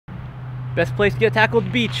Best place to get tackled, the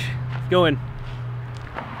beach. Let's go in.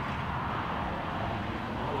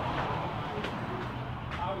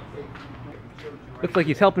 Looks like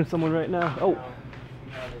he's helping someone right now. Oh.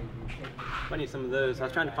 I need some of those. I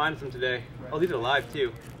was trying to find some today. Oh, these are live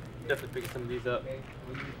too. Definitely picking some of these up.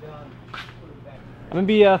 I'm gonna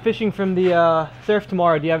be fishing from the surf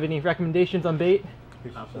tomorrow. Do you have any recommendations on bait?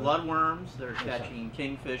 Bloodworms. They're catching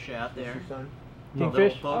kingfish out there.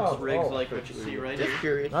 Kingfish? Little bugs, rigs like what you see right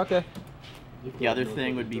here. Okay. The other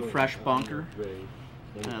thing would be fresh bunker.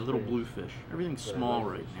 Little bluefish. Everything's small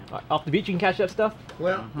right now. Off the beach you can catch that stuff?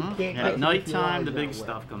 Well, And at nighttime the big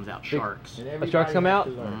stuff comes out. Sharks. The sharks come out?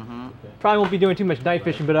 Probably won't be doing too much night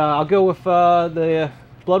fishing, but I'll go with the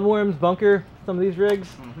bloodworms, bunker, some of these rigs.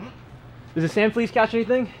 Does the sand fleas catch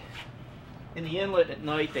anything? In the inlet at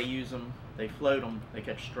night they use them. They float them. They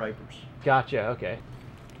catch stripers. Gotcha, okay.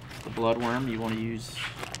 The bloodworm you want to use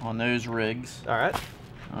on those rigs. Alright.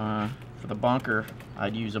 For the bunker,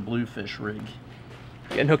 I'd use a bluefish rig.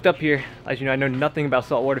 Getting hooked up here. As you know, I know nothing about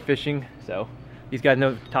saltwater fishing, so these guys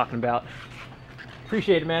know what they're talking about.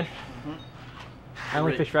 Appreciate it, man. I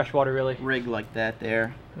only fish freshwater, really. Rig like that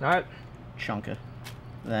there. Alright. Chunk of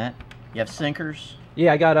that. You have sinkers?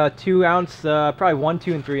 Yeah, I got a 2 ounce, probably 1,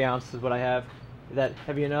 2, and 3 ounce is what I have. Is that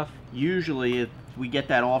heavy enough? Usually, if we get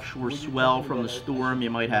that offshore swell from the storm, you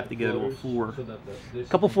might have to go to a 4.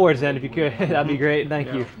 Couple 4s then, if you could. That'd be great.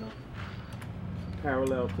 Thank you.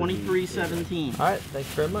 23.17. All right, thanks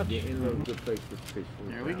very much.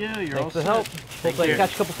 There we go. You're all Thanks for the set. help. Hopefully I can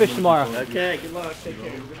catch a couple fish tomorrow. Okay, good luck. Take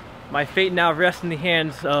care. My fate now rests in the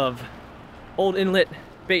hands of Old Inlet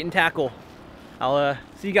Bait and Tackle. I'll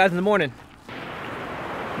see you guys in the morning.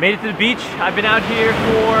 Made it to the beach. I've been out here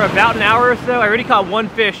for about an hour or so. I already caught 1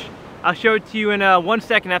 fish. I'll show it to you in 1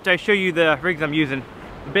 second after I show you the rigs I'm using.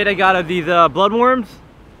 The bait I got are these bloodworms,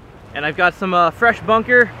 and I've got some fresh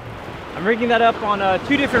bunker. I'm rigging that up on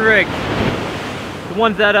 2 different rigs. The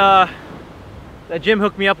ones that Jim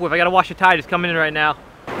hooked me up with. I gotta wash the tide, it's coming in right now.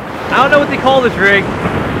 I don't know what they call this rig,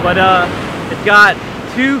 but it's got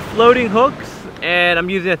 2 floating hooks, and I'm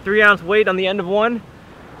using a 3 ounce weight on the end of one.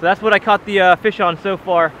 So that's what I caught the fish on so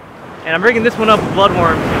far. And I'm rigging this one up with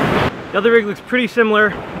bloodworms. The other rig looks pretty similar.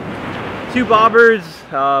 2 bobbers,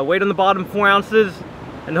 weight on the bottom 4 ounces,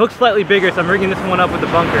 and the hook's slightly bigger, so I'm rigging this one up with the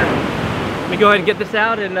bunker. Let me go ahead and get this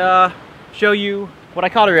out and show you what I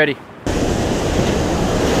caught already.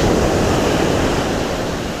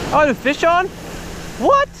 Oh, the fish on?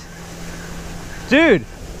 What? Dude,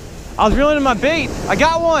 I was reeling in my bait. I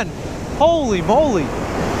got one. Holy moly.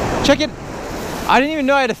 Check it. I didn't even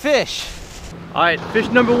know I had a fish. All right, fish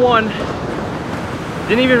number 1.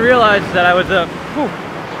 Didn't even realize that I was didn't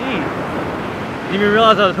even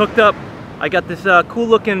realize I was hooked up. I got this cool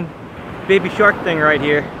looking baby shark thing right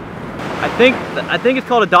here. I think it's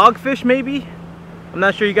called a dogfish, maybe. I'm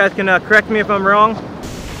not sure. You guys can correct me if I'm wrong. All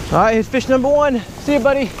right, here's fish number 1. See you,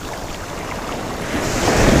 buddy.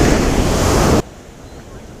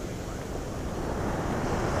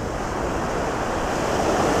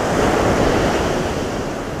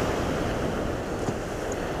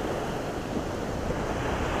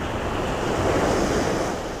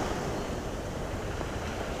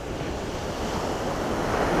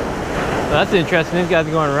 So that's interesting. These guys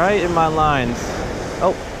are going right in my lines.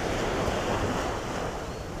 Oh.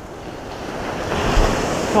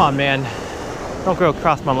 Come on, man. Don't go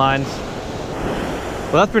across my lines.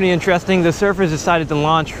 Well, that's pretty interesting. The surfers decided to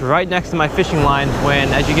launch right next to my fishing lines when,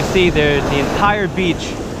 as you can see, there's the entire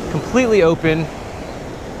beach completely open.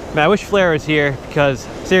 Man, I wish Flair was here because,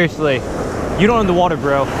 seriously, you don't own the water,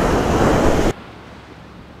 bro.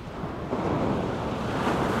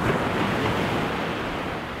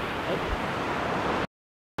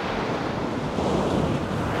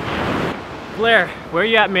 Blair, where are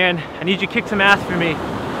you at, man? I need you to kick some ass for me.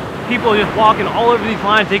 People are just walking all over these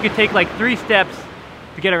lines. They could take like 3 steps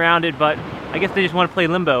to get around it, but I guess they just want to play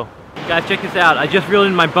limbo. Guys, check this out. I just reeled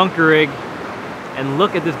in my bunker rig, and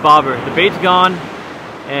look at this bobber. The bait's gone,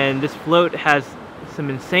 and this float has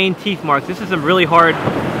some insane teeth marks. This is some really hard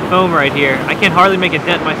foam right here. I can hardly make a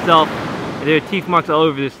dent myself. There are teeth marks all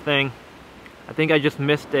over this thing. I think I just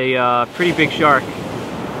missed a pretty big shark.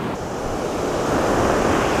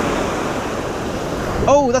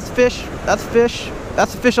 Oh, that's fish. That's fish.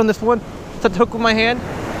 That's a fish on this one. Touch the hook with my hand.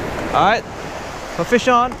 All right. So fish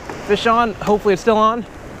on. Fish on. Hopefully it's still on.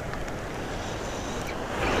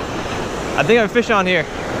 I think I have a fish on here.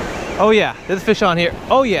 Oh yeah, there's a fish on here.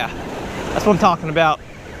 Oh yeah. That's what I'm talking about.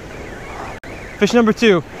 Fish number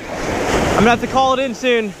 2. I'm gonna have to call it in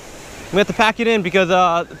soon. We have to pack it in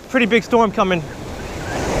because pretty big storm coming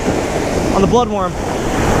on the bloodworm.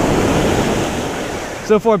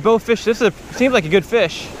 So far, both fish. Seems like a good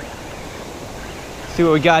fish. Let's see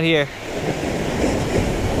what we got here.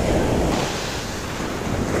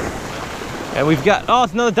 And we've got, oh,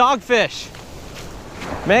 it's another dogfish.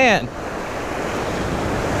 Man.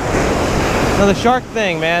 Another shark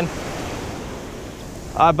thing, man.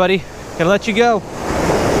 All right, buddy, gonna let you go.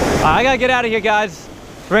 I gotta get out of here, guys.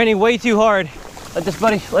 It's raining way too hard.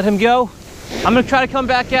 Let him go. I'm gonna try to come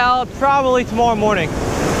back out probably tomorrow morning.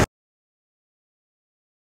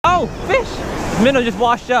 Oh, fish! Minnow just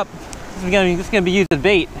washed up. This is gonna be used as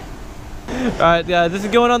bait. All right, guys, this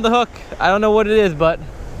is going on the hook. I don't know what it is, but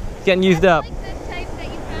it's getting used up. Like the type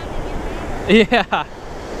that you found in your bag. Yeah.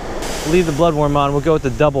 Leave the bloodworm on. We'll go with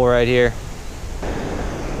the double right here.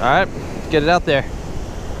 All right, let's get it out there.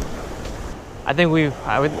 I think we need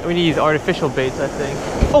to use artificial baits, I think.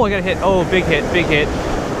 Oh, I got a hit. Oh, big hit, big hit.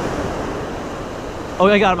 Oh,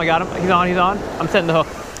 I got him. He's on. I'm setting the hook.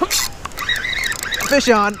 Fish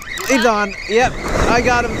on. He's on. Yep, I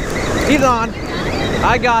got him. He's on.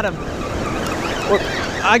 I got him.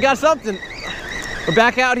 I got something. We're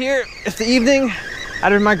back out here. It's the evening.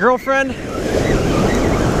 Out of my girlfriend.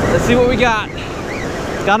 Let's see what we got.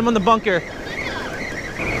 Got him on the bunker.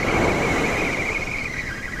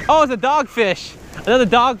 Oh, it's a dogfish. Another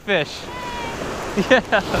dogfish. Yeah.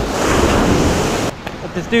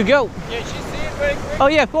 Let this dude go. Yeah, she see it very quick. Oh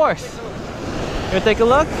yeah, of course. You wanna take a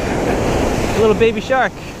look? A little baby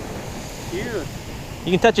shark. Cute.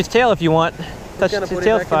 You can touch his tail if you want. Touch his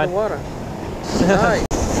tail's fine. In the water. Nice.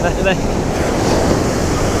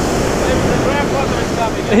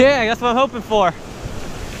 Yeah, that's what I'm hoping for.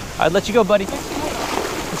 I'd let you go, buddy. 6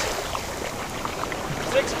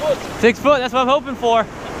 foot. 6 foot, that's what I'm hoping for.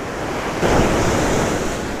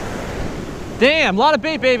 Damn, a lot of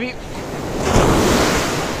bait, baby.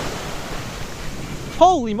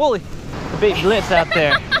 Holy moly. The bait blitz out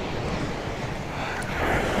there.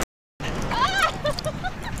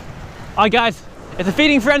 All right, guys, it's a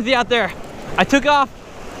feeding frenzy out there. I took off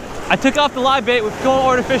the live bait, we're going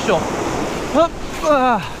artificial.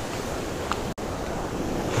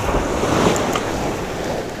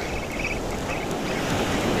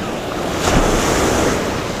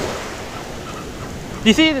 Do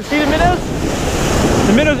you see the minnows?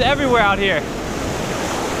 The minnows are everywhere out here.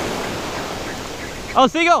 Oh,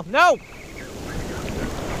 seagull, no!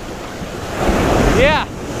 Yeah.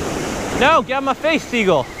 No, get out of my face,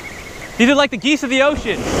 seagull. These are like the geese of the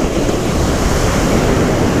ocean.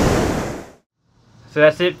 So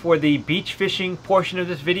that's it for the beach fishing portion of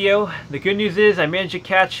this video. The good news is I managed to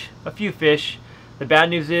catch a few fish. The bad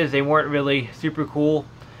news is they weren't really super cool.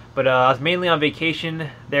 But I was mainly on vacation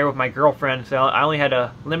there with my girlfriend, so I only had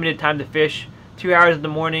a limited time to fish. 2 hours in the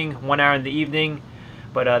morning, 1 hour in the evening.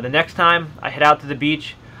 But the next time I head out to the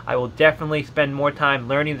beach, I will definitely spend more time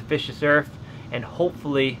learning the fish to surf and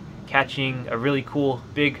hopefully catching a really cool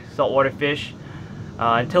big saltwater fish.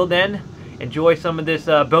 Until then, enjoy some of this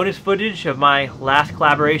bonus footage of my last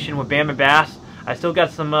collaboration with Bam and Bass. I still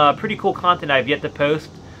got some pretty cool content I've yet to post,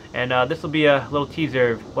 and this will be a little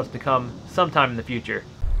teaser of what's to come sometime in the future.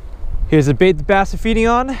 Here's the bait the bass are feeding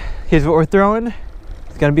on. Here's what we're throwing.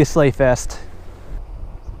 It's gonna be a sleigh fest.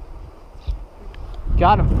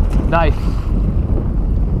 Got him. Nice.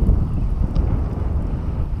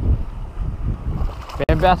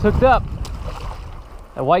 Bam bass hooked up.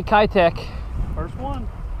 A white Kitech. First one.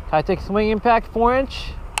 Kitech Swing Impact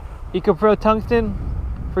 4-inch. EcoPro tungsten.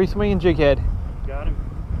 Free swinging jig head. Got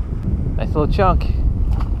him. Nice little chunk.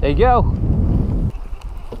 There you go.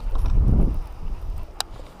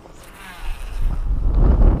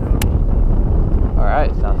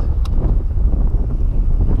 Alright, sounds.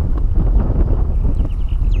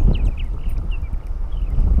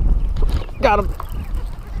 Got him.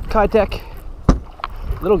 Kitech.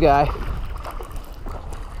 Little guy.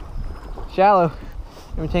 Shallow.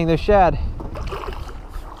 Imitating those shad.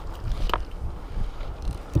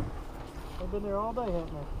 I've been there all day,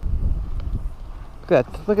 haven't I?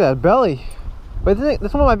 Look at that belly. But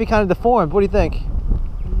this one might be kind of deformed. What do you think?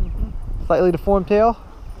 Slightly deformed tail.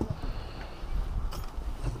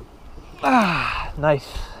 Ah, nice.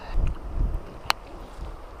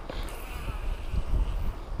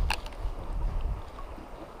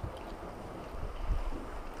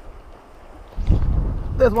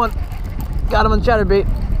 There's one. Got him on chatterbait.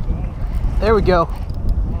 There we go.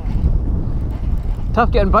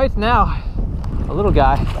 Tough getting bites now. A little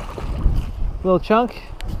guy. Little chunk.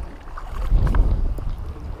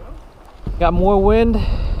 Got more wind.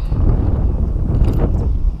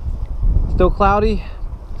 Still cloudy.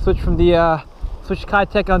 Switch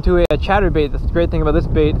Kitech onto a chatterbait. That's the great thing about this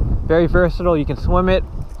bait. Very versatile. You can swim it,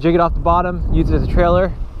 jig it off the bottom, use it as a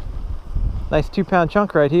trailer. Nice 2-pound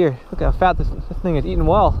chunk right here. Look how fat this thing is eating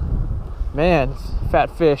well. Man, it's a fat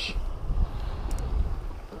fish.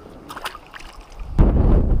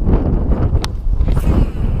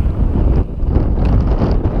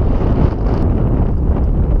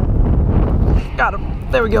 Got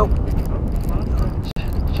him. There we go.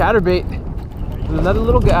 Chatterbait. There's another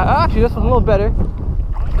little guy. Actually, this one's a little better.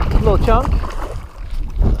 A little chunk.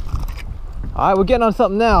 Alright, we're getting on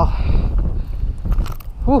something now.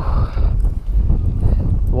 Whew.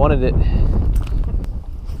 Wanted it.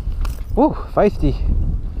 Woo, feisty.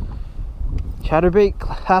 Chatterbait,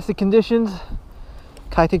 classic conditions.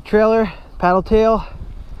 Kayak trailer, paddle tail.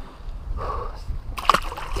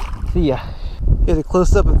 See ya. Here's a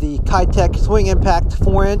close-up of the Kitech Swing Impact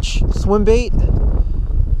 4-inch swim bait.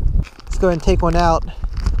 Let's go ahead and take one out.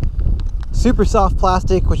 Super soft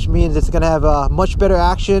plastic, which means it's going to have much better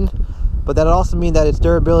action, but that'll also mean that its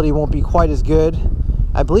durability won't be quite as good.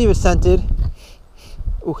 I believe it's scented.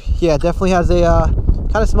 Ooh, yeah, it definitely has a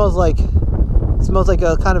kind of smells like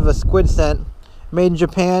a kind of a squid scent. Made in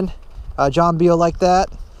Japan. John Beal like that,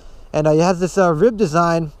 and it has this rib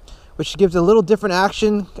design, which gives a little different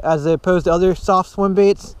action as opposed to other soft swim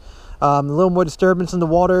baits. A little more disturbance in the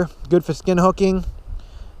water. Good for skin hooking.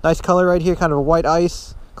 Nice color right here, kind of a white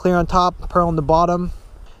ice, clear on top, pearl on the bottom.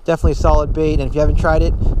 Definitely a solid bait, and if you haven't tried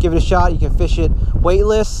it, give it a shot. You can fish it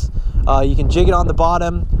weightless. You can jig it on the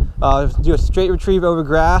bottom, do a straight retrieve over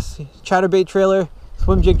grass, chatterbait trailer,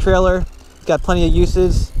 swim jig trailer. It's got plenty of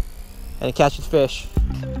uses, and it catches fish.